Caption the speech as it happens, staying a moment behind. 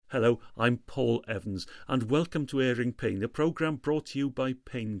Hello, I'm Paul Evans, and welcome to Airing Pain, a programme brought to you by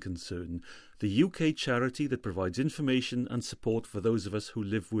Pain Concern, the UK charity that provides information and support for those of us who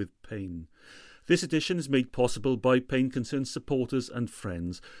live with pain. This edition is made possible by Pain Concern supporters and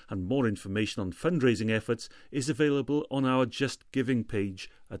friends, and more information on fundraising efforts is available on our Just Giving page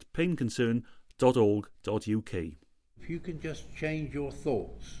at painconcern.org.uk. If you can just change your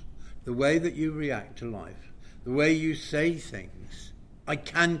thoughts, the way that you react to life, the way you say things, I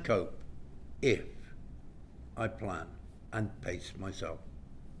can cope if I plan and pace myself.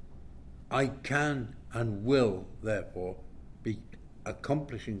 I can and will, therefore, be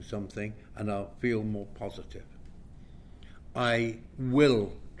accomplishing something and I'll feel more positive. I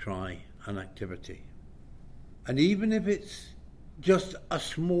will try an activity. And even if it's just a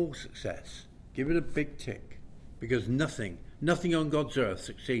small success, give it a big tick, because nothing on God's earth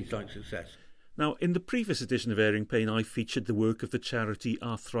succeeds like success. Now, in the previous edition of Airing Pain, I featured the work of the charity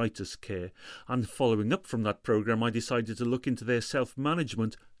Arthritis Care, and following up from that programme, I decided to look into their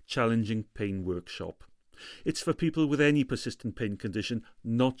self-management Challenging Pain workshop. It's for people with any persistent pain condition,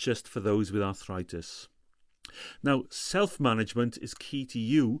 not just for those with arthritis. Now, self-management is key to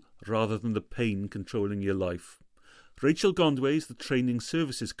you rather than the pain controlling your life. Rachel Gondwe is the Training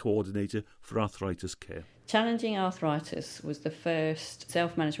Services Coordinator for Arthritis Care. Challenging Arthritis was the first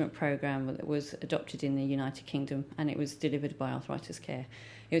self-management programme that was adopted in the United Kingdom, and it was delivered by Arthritis Care.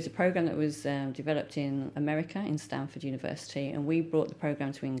 It was a programme that was developed in America, in Stanford University, and we brought the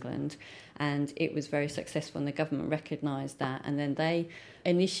programme to England, and it was very successful, and the government recognised that, and then they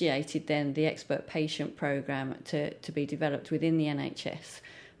initiated the expert patient programme to be developed within the NHS.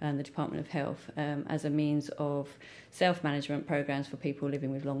 And the Department of Health as a means of self-management programmes for people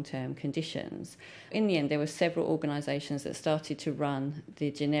living with long-term conditions. In the end, there were several organisations that started to run the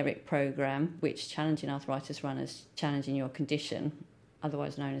generic programme, which Challenging Arthritis run as Challenging Your Condition,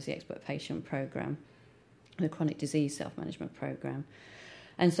 otherwise known as the Expert Patient Programme, the Chronic Disease Self-Management Programme.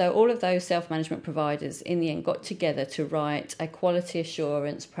 And so all of those self-management providers in the end got together to write a quality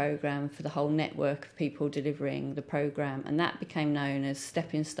assurance programme for the whole network of people delivering the programme, and that became known as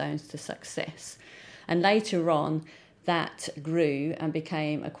Stepping Stones to Success. And later on, that grew and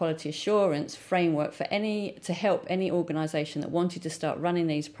became a quality assurance framework to help any organisation that wanted to start running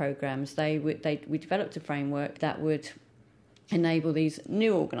these programmes. We developed a framework that would enable these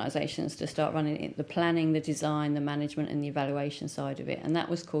new organisations to start running it, the planning, the design, the management and the evaluation side of it, and that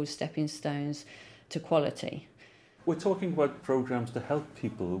was called Stepping Stones to Quality. We're talking about programmes to help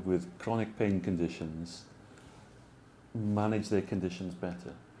people with chronic pain conditions manage their conditions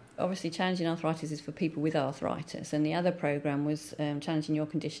better. Obviously, Challenging Arthritis is for people with arthritis, and the other programme was Challenging Your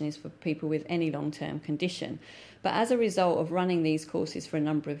Condition is for people with any long-term condition. But as a result of running these courses for a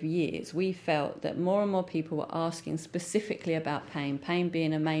number of years, we felt that more and more people were asking specifically about pain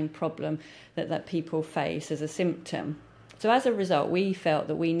being a main problem that people face as a symptom. So as a result, we felt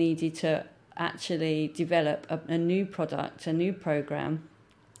that we needed to actually develop a new product, a new programme,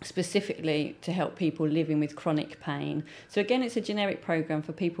 specifically to help people living with chronic pain. So again, it's a generic programme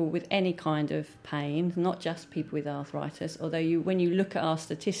for people with any kind of pain, not just people with arthritis, although when you look at our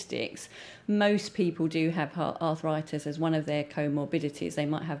statistics, most people do have arthritis as one of their comorbidities. They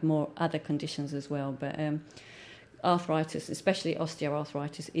might have more other conditions as well, but arthritis, especially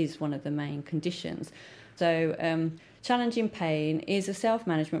osteoarthritis, is one of the main conditions. So Challenging Pain is a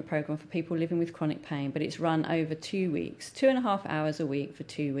self-management programme for people living with chronic pain, but it's run over 2 weeks, 2.5 hours a week for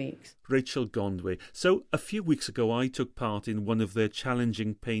 2 weeks. Rachel Gondwe. So a few weeks ago I took part in one of their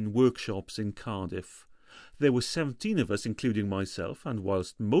Challenging Pain workshops in Cardiff. There were 17 of us, including myself, and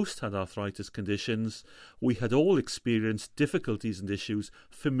whilst most had arthritis conditions, we had all experienced difficulties and issues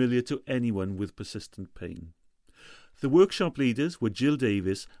familiar to anyone with persistent pain. The workshop leaders were Jill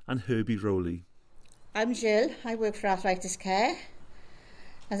Davies and Herbie Roley. I'm Jill. I work for Arthritis Care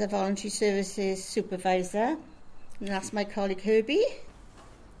as a voluntary services supervisor, and that's my colleague Herbie.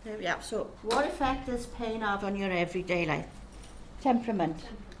 There we are. So, what effect does pain have on your everyday life? Temperament,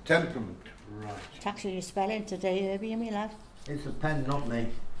 Right. It's actually your spelling today, Herbie, and me love. It's a pen, not me.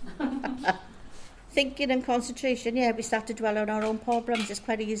 Thinking and concentration, we start to dwell on our own problems. It's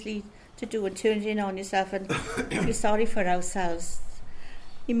quite easily to do and turn in on yourself and feel sorry for ourselves.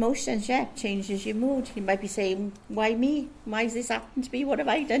 Emotions, changes your mood. You might be saying, why me? Why has this happened to me? What have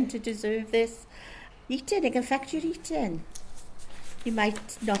I done to deserve this? Eating, it can affect your eating. You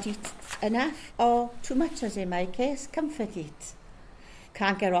might not eat enough or too much, as in my case, comfort eat.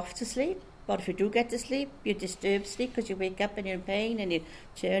 Can't get off to sleep. But if you do get to sleep, you disturb sleep because you wake up and you're in pain and you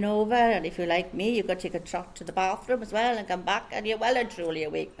turn over. And if you're like me, you've got to take a trot to the bathroom as well and come back and you're well and truly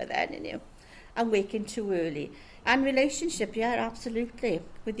awake by then, and waking too early. And relationship, yeah, absolutely.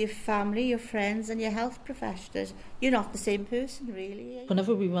 With your family, your friends and your health professionals, you're not the same person, really.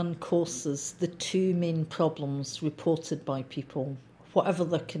 Whenever we run courses, the two main problems reported by people, whatever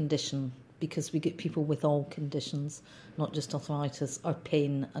their condition, because we get people with all conditions, not just arthritis, are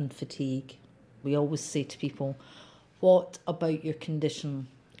pain and fatigue. We always say to people, what about your condition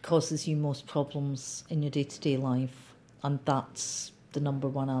causes you most problems in your day-to-day life? And that's the number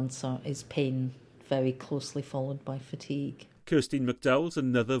one answer, is pain, very closely followed by fatigue. Kirstine MacDowall's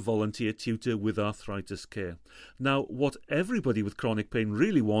another volunteer tutor with Arthritis Care. Now, what everybody with chronic pain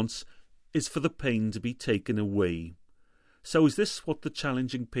really wants is for the pain to be taken away. So is this what the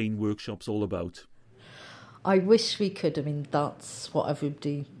Challenging Pain Workshop's all about? I wish we could. I mean, that's what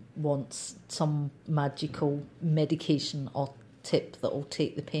everybody wants, some magical medication or tip that will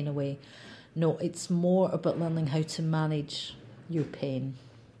take the pain away. No, it's more about learning how to manage your pain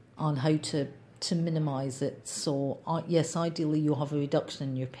and how to minimise it. So, yes, ideally you'll have a reduction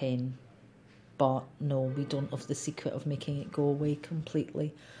in your pain, but no, we don't have the secret of making it go away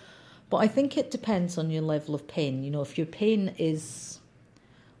completely. But I think it depends on your level of pain. You know, if your pain is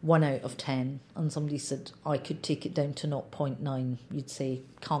 1 out of 10 and somebody said, I could take it down to 0.9, you'd say,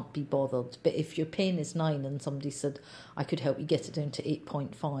 can't be bothered. But if your pain is 9 and somebody said, I could help you get it down to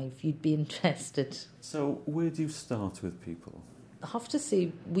 8.5, you'd be interested. So where do you start with people? I have to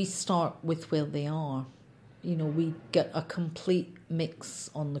say, we start with where they are. You know, we get a complete mix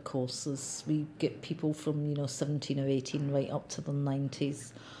on the courses. We get people from, 17 or 18 right up to the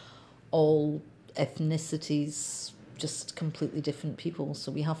 90s, all ethnicities, just completely different people.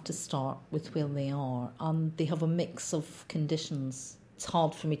 So we have to start with where they are. And they have a mix of conditions. It's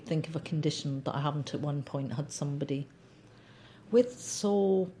hard for me to think of a condition that I haven't at one point had somebody with.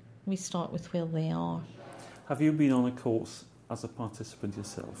 So we start with where they are. Have you been on a course as a participant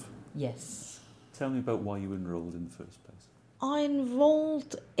yourself? Yes. Tell me about why you enrolled in the first place. I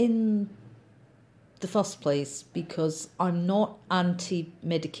enrolled in the first place because I'm not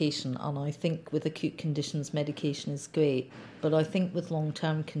anti-medication, and I think with acute conditions medication is great, but I think with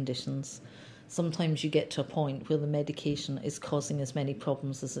long-term conditions sometimes you get to a point where the medication is causing as many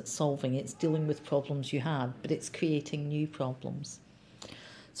problems as it's solving. It's dealing with problems you had, but it's creating new problems.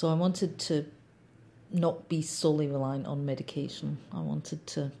 So I wanted to not be solely reliant on medication. I wanted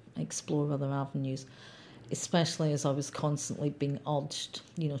to explore other avenues, especially as I was constantly being urged,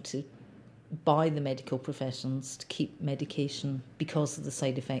 to by the medical professions to keep medication because of the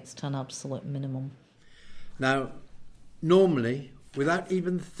side effects to an absolute minimum. Now, normally, without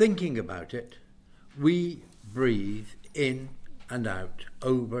even thinking about it, we breathe in and out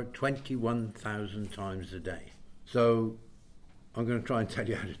over 21,000 times a day. So I'm going to try and tell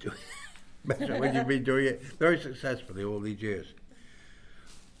you how to do it. Better when you've been doing it very successfully all these years.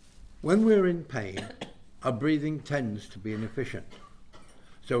 When we're in pain, our breathing tends to be inefficient.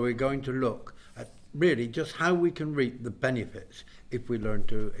 So we're going to look at really just how we can reap the benefits if we learn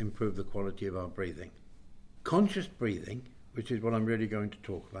to improve the quality of our breathing. Conscious breathing, which is what I'm really going to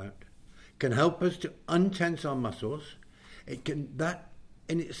talk about, can help us to untense our muscles. That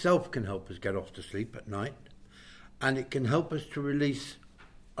in itself can help us get off to sleep at night, and it can help us to release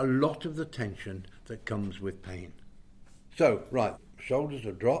a lot of the tension that comes with pain. So, right, shoulders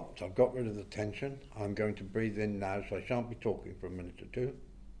are dropped, I've got rid of the tension, I'm going to breathe in now, so I shan't be talking for a minute or two.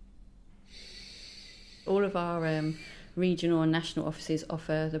 All of our regional and national offices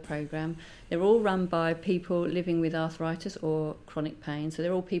offer the programme. They're all run by people living with arthritis or chronic pain, so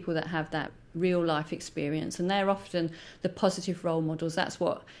they're all people that have that real life experience, and they're often the positive role models. That's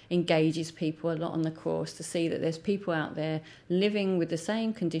what engages people a lot on the course, to see that there's people out there living with the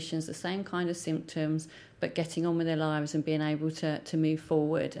same conditions, the same kind of symptoms, but getting on with their lives and being able to move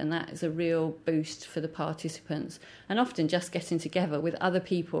forward. And that is a real boost for the participants, and often just getting together with other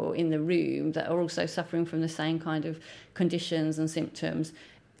people in the room that are also suffering from the same kind of conditions and symptoms.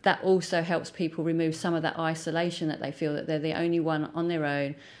 That also helps people remove some of that isolation, that they feel that they're the only one on their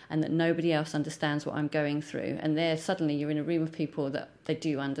own and that nobody else understands what I'm going through. And there suddenly you're in a room of people that they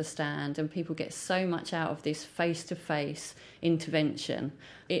do understand, and people get so much out of this face-to-face intervention.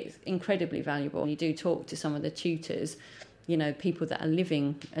 It's incredibly valuable. You do talk to some of the tutors, people that are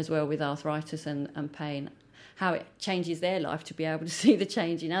living as well with arthritis and pain, how it changes their life to be able to see the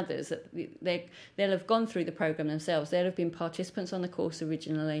change in others. They'll have gone through the programme themselves. They'll have been participants on the course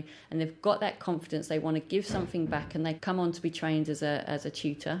originally, and they've got that confidence. They want to give something back, and they come on to be trained as a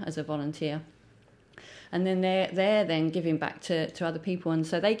tutor, as a volunteer. And then they're then giving back to other people, and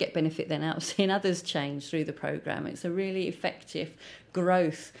so they get benefit then out of seeing others change through the programme. It's a really effective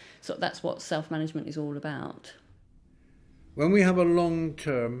growth. So that's what self-management is all about. When we have a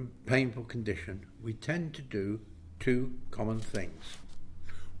long-term painful condition, we tend to do two common things.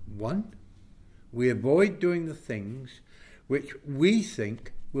 One, we avoid doing the things which we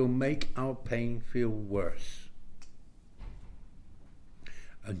think will make our pain feel worse.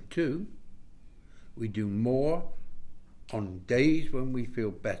 And two, we do more on days when we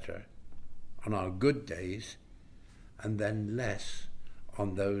feel better, on our good days, and then less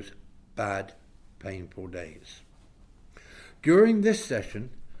on those bad, painful days. During this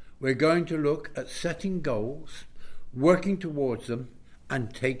session, we're going to look at setting goals, working towards them,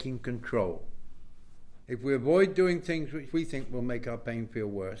 and taking control. If we avoid doing things which we think will make our pain feel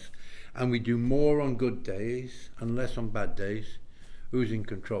worse, and we do more on good days and less on bad days, who's in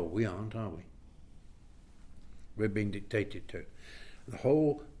control? We aren't, are we? We're being dictated to. The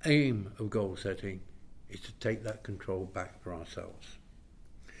whole aim of goal setting is to take that control back for ourselves.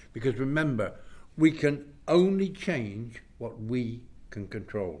 Because remember, we can only change what we can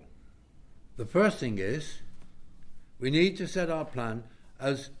control. The first thing is, we need to set our plan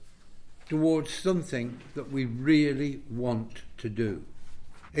as towards something that we really want to do.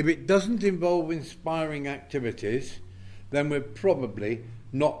 If it doesn't involve inspiring activities, then we're probably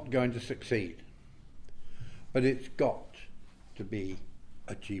not going to succeed. But it's got to be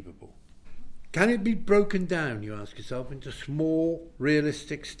achievable. Can it be broken down, you ask yourself, into small,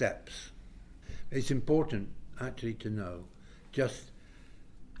 realistic steps? It's important, actually, to know just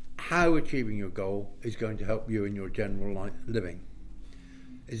how achieving your goal is going to help you in your general living.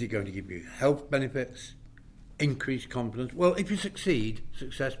 Is it going to give you health benefits, increased confidence? Well, if you succeed,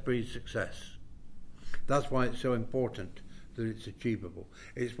 success breeds success. That's why it's so important that it's achievable.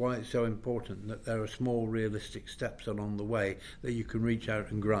 It's why it's so important that there are small, realistic steps along the way that you can reach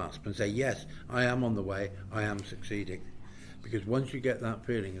out and grasp and say, yes, I am on the way, I am succeeding. Because once you get that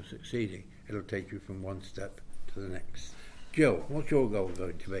feeling of succeeding, it'll take you from one step to the next. Jill, what's your goal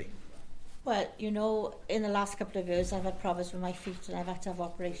going to be? Well, you know, in the last couple of years I've had problems with my feet and I've had to have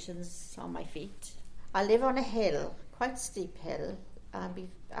operations on my feet. I live on a hill, quite steep hill,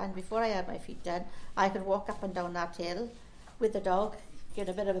 and before I had my feet done, I could walk up and down that hill with the dog, get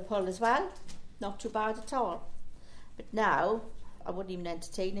a bit of a pull as well. Not too bad at all. But now, I wouldn't even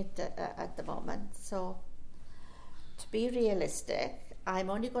entertain it at the moment. So, to be realistic, I'm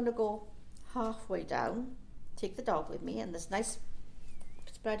only going to go halfway down, take the dog with me, and there's nice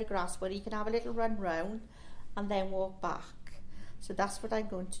spread of grass where he can have a little run round and then walk back. So that's what I'm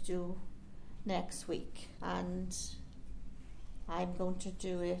going to do next week, and I'm going to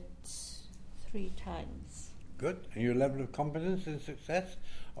do it 3 times. Good. And your level of confidence and success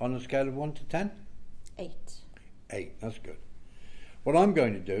on a scale of 1 to 10? 8. 8, that's good. What I'm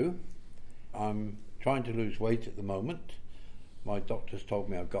going to do, I'm trying to lose weight at the moment. My doctor's told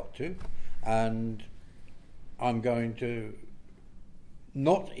me I've got to. And I'm going to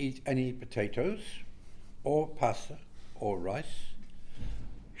not eat any potatoes or pasta or rice.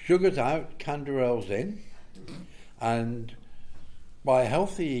 Sugar's out, canderel's in. And by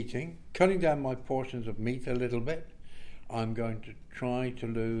healthy eating, cutting down my portions of meat a little bit, I'm going to try to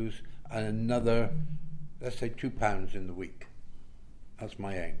lose another, let's say, 2 pounds in the week. That's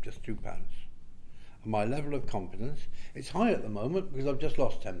my aim, just 2 pounds. And my level of confidence, it's high at the moment because I've just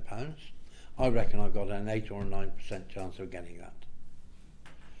lost 10 pounds. I reckon I've got an 8 or 9% chance of getting that.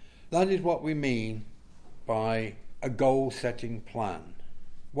 That is what we mean by a goal-setting plan.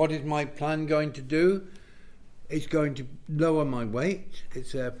 What is my plan going to do? It's going to lower my weight.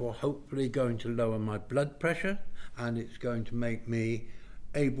 It's therefore hopefully going to lower my blood pressure, and it's going to make me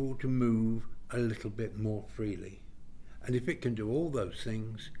able to move a little bit more freely. And if it can do all those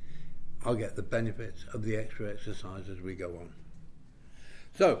things, I'll get the benefits of the extra exercise as we go on.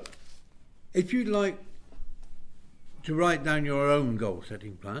 So, if you'd like to write down your own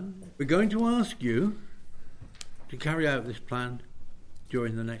goal-setting plan, we're going to ask you to carry out this plan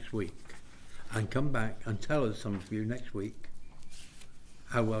during the next week and come back and tell us, some of you, next week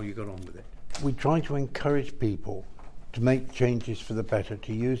how well you got on with it. We try to encourage people to make changes for the better,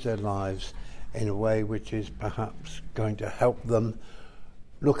 to use their lives in a way which is perhaps going to help them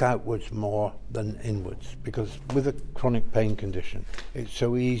look outwards more than inwards, because with a chronic pain condition it's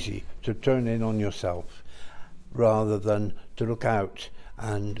so easy to turn in on yourself rather than to look out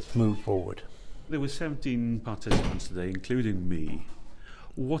and move forward. There were 17 participants today, including me.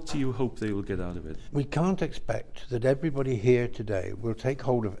 What do you hope they will get out of it? We can't expect that everybody here today will take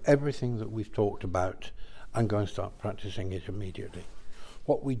hold of everything that we've talked about and go and start practicing it immediately.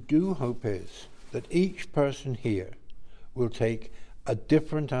 What we do hope is that each person here will take a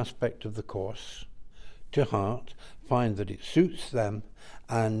different aspect of the course to heart, find that it suits them,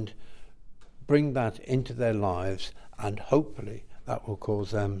 and bring that into their lives and hopefully that will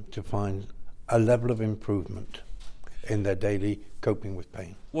cause them to find a level of improvement in their daily coping with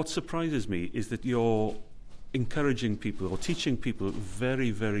pain. What surprises me is that you're encouraging people or teaching people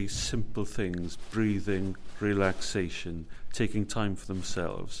very, very simple things: breathing, relaxation, taking time for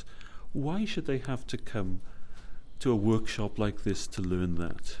themselves. Why should they have to come to a workshop like this to learn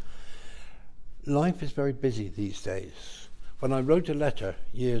that? Life is very busy these days. When I wrote a letter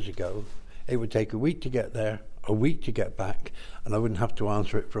years ago, it would take a week to get there, a week to get back, and I wouldn't have to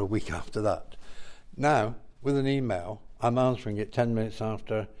answer it for a week after that. Now, with an email, I'm answering it 10 minutes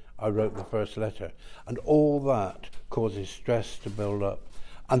after I wrote the first letter, and all that causes stress to build up,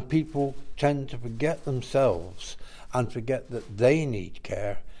 and people tend to forget themselves and forget that they need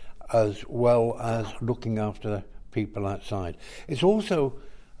care as well as looking after people outside. It's also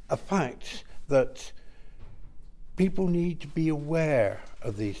a fact that people need to be aware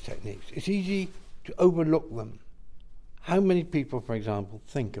of these techniques. It's easy to overlook them. How many people, for example,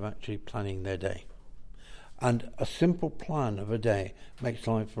 think of actually planning their day? And a simple plan of a day makes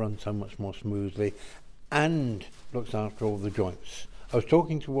life run so much more smoothly and looks after all the joints. I was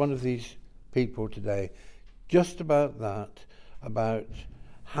talking to one of these people today just about that, about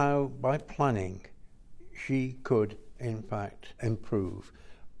how by planning she could in fact improve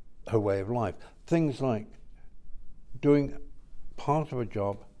her way of life. Things like doing part of a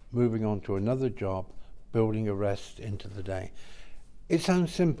job, moving on to another job, building a rest into the day. It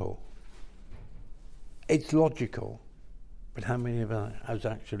sounds simple. It's logical, but how many of us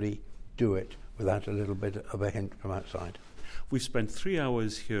actually do it without a little bit of a hint from outside? We've spent 3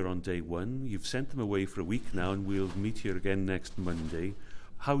 hours here on day one. You've sent them away for a week now, and we'll meet here again next Monday.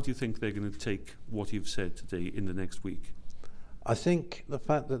 How do you think they're going to take what you've said today in the next week? I think the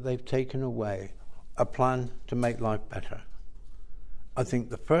fact that they've taken away a plan to make life better. I think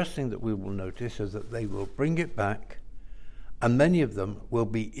the first thing that we will notice is that they will bring it back, and many of them will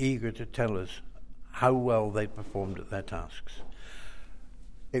be eager to tell us how well they performed at their tasks.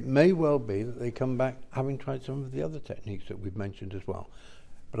 It may well be that they come back having tried some of the other techniques that we've mentioned as well.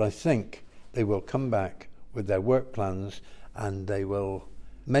 But I think they will come back with their work plans, and they will,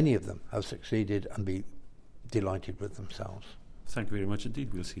 many of them, have succeeded and be delighted with themselves. Thank you very much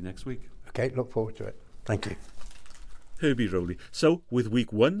indeed. We'll see you next week. Okay, look forward to it. Thank you. Herbie Roley. So, with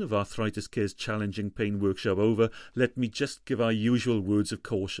week one of Arthritis Care's Challenging Pain Workshop over, let me just give our usual words of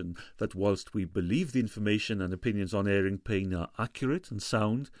caution that whilst we believe the information and opinions on airing pain are accurate and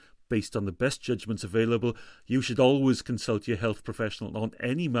sound, based on the best judgments available, you should always consult your health professional on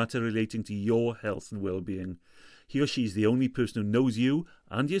any matter relating to your health and well-being. He or she is the only person who knows you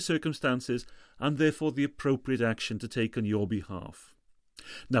and your circumstances, and therefore the appropriate action to take on your behalf.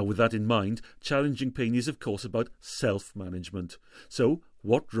 Now, with that in mind, challenging pain is, of course, about self-management. So,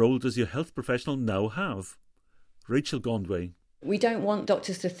 what role does your health professional now have? Rachel Gondwe. We don't want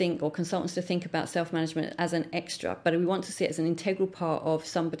doctors to think or consultants to think about self-management as an extra, but we want to see it as an integral part of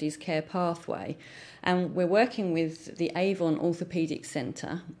somebody's care pathway. And we're working with the Avon Orthopaedic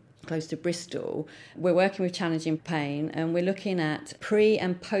Centre, close to Bristol. We're working with challenging pain, and we're looking at pre-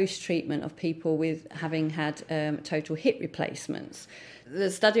 and post-treatment of people with having had total hip replacements. The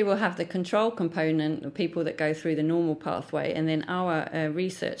study will have the control component of people that go through the normal pathway, and then our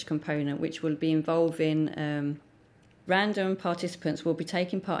research component, which will be involving random participants will be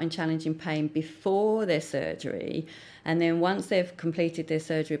taking part in challenging pain before their surgery, and then once they've completed their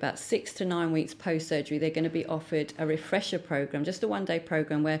surgery, about 6 to 9 weeks post-surgery, they're going to be offered a refresher program, just a one-day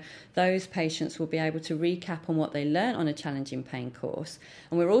program where those patients will be able to recap on what they learnt on a challenging pain course.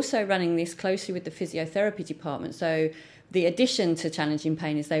 And we're also running this closely with the physiotherapy department, so the addition to challenging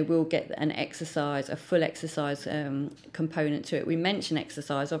pain is they will get an exercise, a full exercise component to it. We mention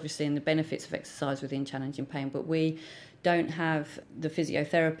exercise, obviously, and the benefits of exercise within challenging pain, but we don't have the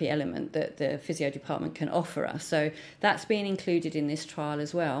physiotherapy element that the physio department can offer us. So that's being included in this trial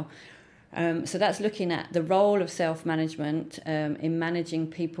as well. So that's looking at the role of self-management in managing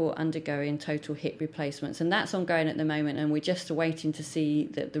people undergoing total hip replacements. And that's ongoing at the moment, and we're just waiting to see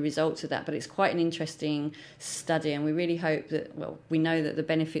the results of that. But it's quite an interesting study, and we really hope that, well, we know that the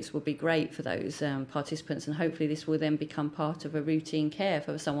benefits will be great for those participants, and hopefully this will then become part of a routine care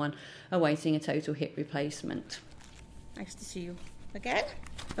for someone awaiting a total hip replacement. Nice to see you again.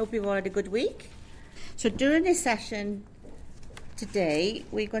 Hope you've all had a good week. So during this session today,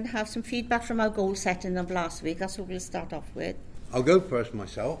 we're going to have some feedback from our goal setting of last week. That's what we'll start off with. I'll go first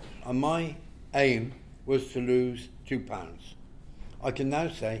myself, and my aim was to lose 2 pounds. I can now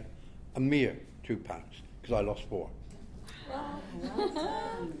say a mere 2 pounds, because I lost 4. Wow.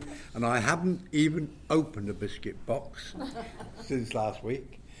 And I haven't even opened a biscuit box since last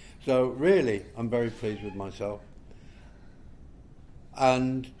week. So really, I'm very pleased with myself.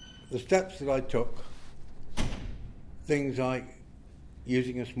 And the steps that I took, things like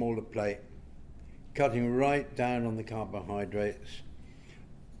using a smaller plate, cutting right down on the carbohydrates,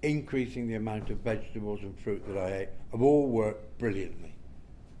 increasing the amount of vegetables and fruit that I ate, have all worked brilliantly.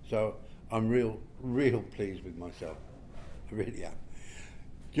 So I'm real pleased with myself. I really am.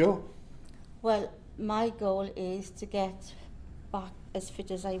 Jo? Well, my goal is to get back as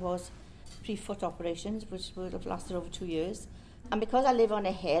fit as I was pre-foot operations, which would have lasted over 2 years. And because I live on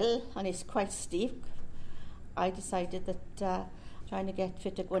a hill and it's quite steep, I decided that trying to get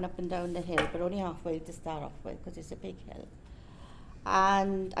fitter going up and down the hill, but only halfway to start off with because it's a big hill.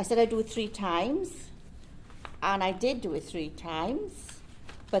 And I said I'd do it 3 times, and I did do it 3 times,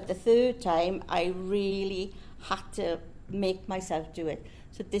 but the 3rd time I really had to make myself do it.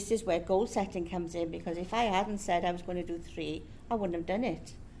 So this is where goal setting comes in, because if I hadn't said I was going to do 3, I wouldn't have done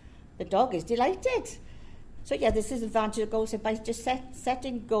it. The dog is delighted. So yeah, this is the advantage of goal setting. By just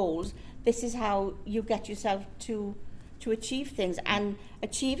setting goals, this is how you get yourself to achieve things, and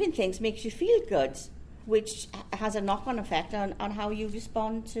achieving things makes you feel good, which has a knock-on effect on how you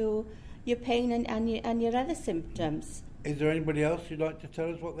respond to your pain and your other symptoms. Is there anybody else who'd like to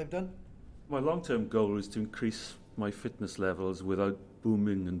tell us what they've done? My long-term goal is to increase my fitness levels without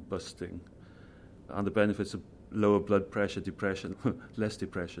booming and busting, and the benefits of lower blood pressure, depression, less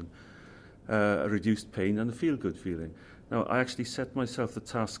depression, reduced pain and a feel-good feeling. Now, I actually set myself the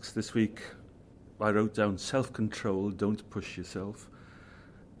tasks this week. I wrote down self-control, don't push yourself,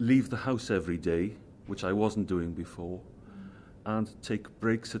 leave the house every day, which I wasn't doing before, and take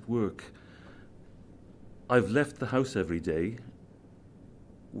breaks at work. I've left the house every day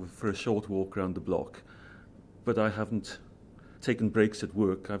for a short walk around the block, but I haven't taken breaks at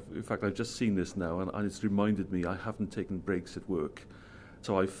work. In fact, I've just seen this now, and it's reminded me I haven't taken breaks at work.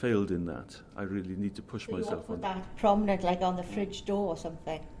 So I failed in that. I really need to push myself on that. Prominent, like on the fridge door or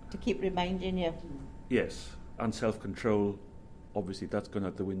something, to keep reminding you. Yes, and self-control, obviously that's gone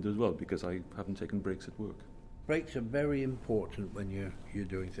out the window as well, because I haven't taken breaks at work. Breaks are very important when you're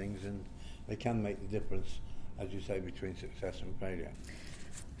doing things, and they can make the difference, as you say, between success and failure.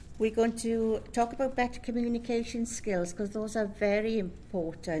 We're going to talk about better communication skills, because those are very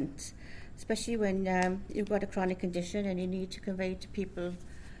important, especially when you've got a chronic condition and you need to convey to people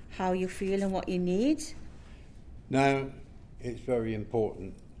how you feel and what you need. Now, it's very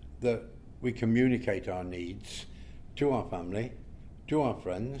important that we communicate our needs to our family, to our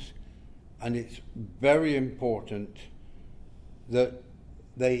friends, and it's very important that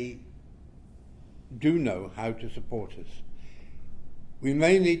they do know how to support us. We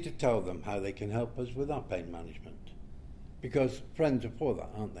may need to tell them how they can help us with our pain management, because friends are for that,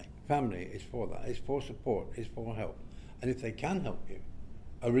 aren't they? Family is for that. It's for support. It's for help. And if they can help you,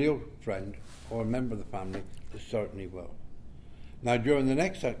 a real friend or a member of the family certainly will. Now, during the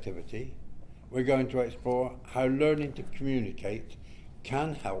next activity, we're going to explore how learning to communicate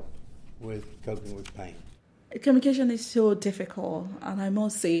can help with coping with pain. Communication is so difficult, and I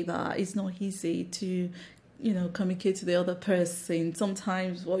must say that it's not easy to communicate to the other person.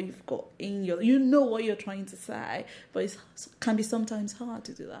 Sometimes what you've got in what you're trying to say, but it can be sometimes hard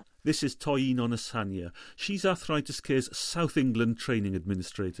to do that. This is Toyin Onasanya. She's Arthritis Care's South England Training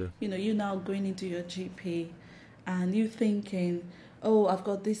Administrator. You're now going into your GP and you're thinking, oh, I've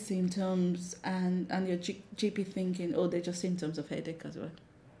got these symptoms, and your GP thinking, oh, they're just symptoms of headache as well.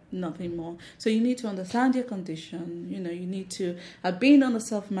 Nothing more. So you need to understand your condition. You need to have been on a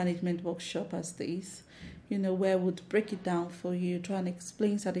self-management workshop as this, where would break it down for you, try and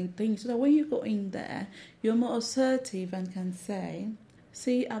explain certain things so that when you go in there, you're more assertive and can say,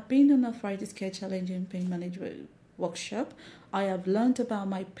 see, I've been on Arthritis Care Challenging Pain Management workshop. I have learned about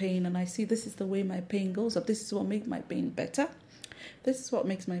my pain, and I see this is the way my pain goes up. This is what makes my pain better. This is what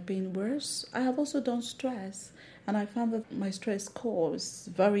makes my pain worse. I have also done stress, and I found that my stress score is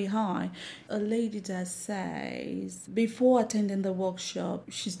very high. A lady that says before attending the workshop,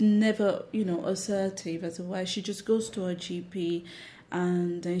 she's never, assertive as well. She just goes to her GP,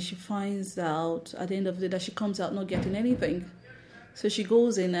 and then she finds out at the end of the day that she comes out not getting anything. So she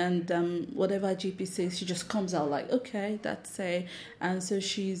goes in, and whatever her GP says, she just comes out like, okay, that's it. And so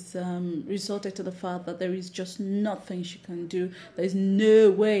she's resorted to the fact that there is just nothing she can do. There's no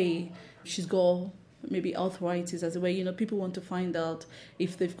way she's got maybe arthritis as a way. People want to find out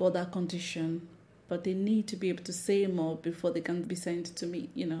if they've got that condition, but they need to be able to say more before they can be sent to me,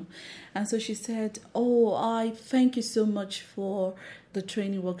 And so she said, oh, I thank you so much for the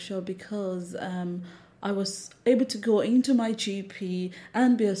training workshop, because I was able to go into my GP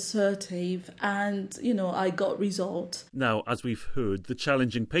and be assertive, and, I got results. Now, as we've heard, the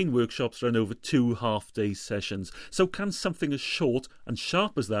Challenging Pain workshops run over 2 half-day sessions. So can something as short and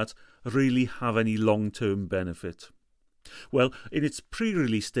sharp as that really have any long-term benefit? Well, in its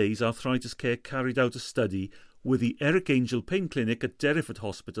pre-release days, Arthritis Care carried out a study with the Eric Angel Pain Clinic at Derriford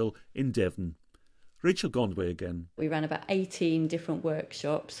Hospital in Devon. Rachel Gondwe again. We ran about 18 different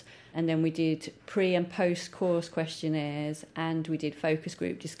workshops, and then we did pre- and post-course questionnaires, and we did focus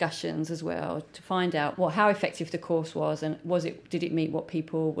group discussions as well to find out how effective the course was, and did it meet what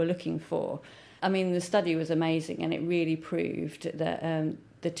people were looking for. I mean, the study was amazing, and it really proved that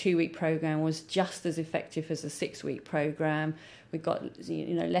the 2-week programme was just as effective as a 6-week programme. We got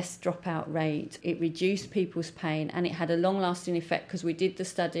less dropout rate. It reduced people's pain, and it had a long-lasting effect because we did the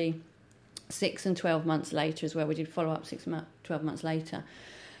study 6 and 12 months later as well. We did follow-up 12 months later.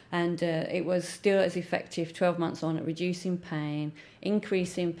 And it was still as effective 12 months on at reducing pain,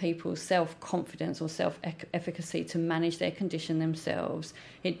 increasing people's self-confidence or self-efficacy to manage their condition themselves.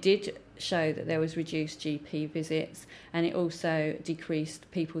 It did show that there was reduced GP visits, and it also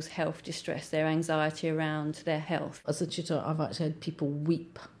decreased people's health distress, their anxiety around their health. As a tutor, I've actually had people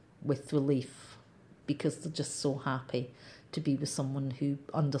weep with relief because they're just so happy to be with someone who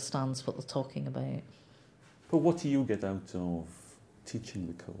understands what they're talking about. But what do you get out of teaching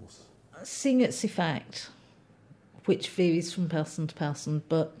the course? Seeing its effect, which varies from person to person,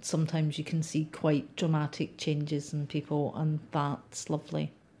 but sometimes you can see quite dramatic changes in people, and that's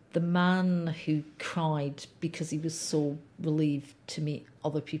lovely. The man who cried because he was so relieved to meet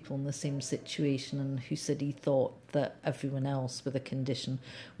other people in the same situation, and who said he thought that everyone else with a condition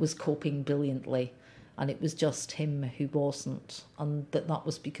was coping brilliantly, and it was just him who wasn't, and that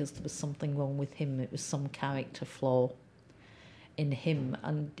was because there was something wrong with him. It was some character flaw in him,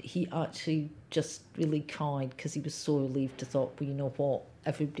 and he actually just really cried because he was so relieved to thought, well, you know what,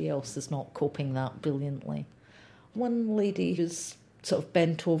 everybody else is not coping that brilliantly. One lady was sort of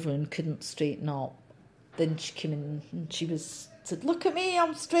bent over and couldn't straighten up. Then she came in and she said, look at me,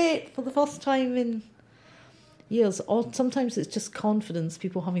 I'm straight for the first time in years. Or sometimes it's just confidence,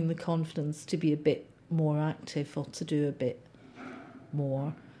 people having the confidence to be a bit more active or to do a bit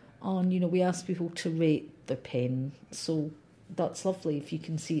more. And, we ask people to rate their pain, so that's lovely if you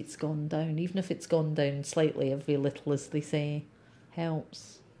can see it's gone down. Even if it's gone down slightly, every little, as they say,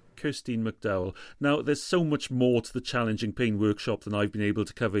 helps. Kirstine MacDowall. Now, there's so much more to the Challenging Pain workshop than I've been able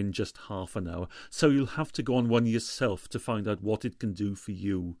to cover in just half an hour, so you'll have to go on one yourself to find out what it can do for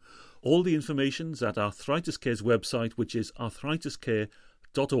you. All the information's at Arthritis Care's website, which is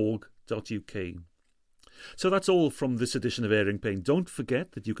arthritiscare.org.uk. So that's all from this edition of Airing Pain. Don't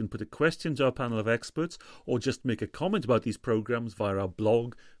forget that you can put a question to our panel of experts, or just make a comment about these programmes via our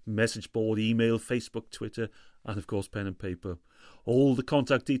blog, message board, email, Facebook, Twitter, and of course pen and paper. All the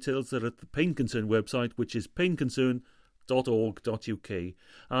contact details are at the Pain Concern website, which is painconcern.org.uk,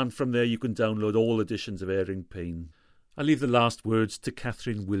 and from there you can download all editions of Airing Pain. I leave the last words to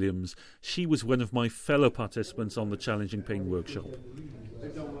Catherine Williams. She was one of my fellow participants on the Challenging Pain workshop.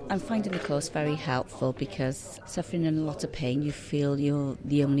 I'm finding the course very helpful because suffering in a lot of pain, you feel you're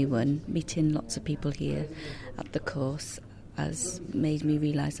the only one. Meeting lots of people here at the course has made me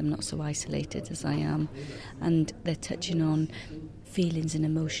realise I'm not so isolated as I am, and they're touching on feelings and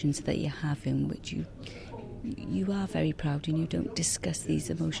emotions that you're having, which you are very proud, and you don't discuss these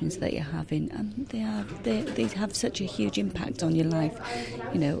emotions that you're having, and they have such a huge impact on your life.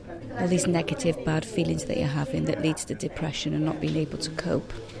 All these negative, bad feelings that you're having that leads to depression and not being able to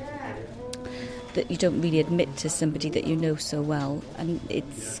cope, that you don't really admit to somebody that you know so well. And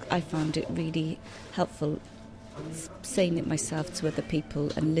I found it really helpful saying it myself to other people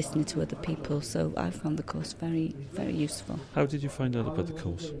and listening to other people. So I found the course very, very useful. How did you find out about the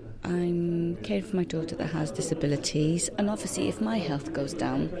course? I'm caring for my daughter that has disabilities, and obviously if my health goes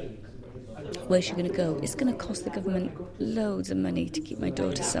down, where's she going to go? It's going to cost the government loads of money to keep my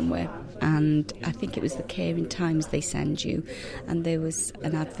daughter somewhere. And I think it was the Caring Times they send you, and there was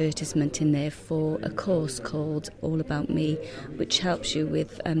an advertisement in there for a course called All About Me, which helps you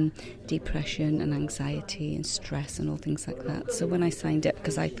with depression and anxiety and stress and all things like that. So when I signed up,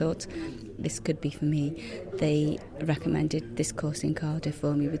 because I thought this could be for me, they recommended this course in Cardiff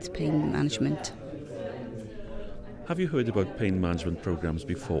for me with pain management. Have you heard about pain management programmes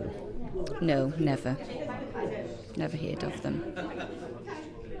before? No, never. Never heard of them.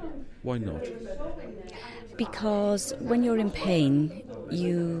 Why not? Because when you're in pain,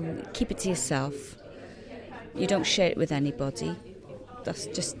 you keep it to yourself. You don't share it with anybody. that's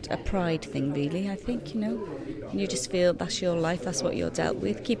just a pride thing, really, I think, And you just feel that's your life, that's what you're dealt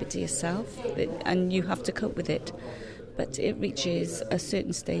with, keep it to yourself, and you have to cope with it. But it reaches a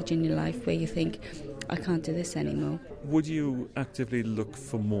certain stage in your life where you think, I can't do this anymore. Would you actively look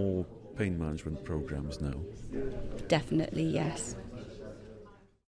for more pain management programmes now? Definitely, yes.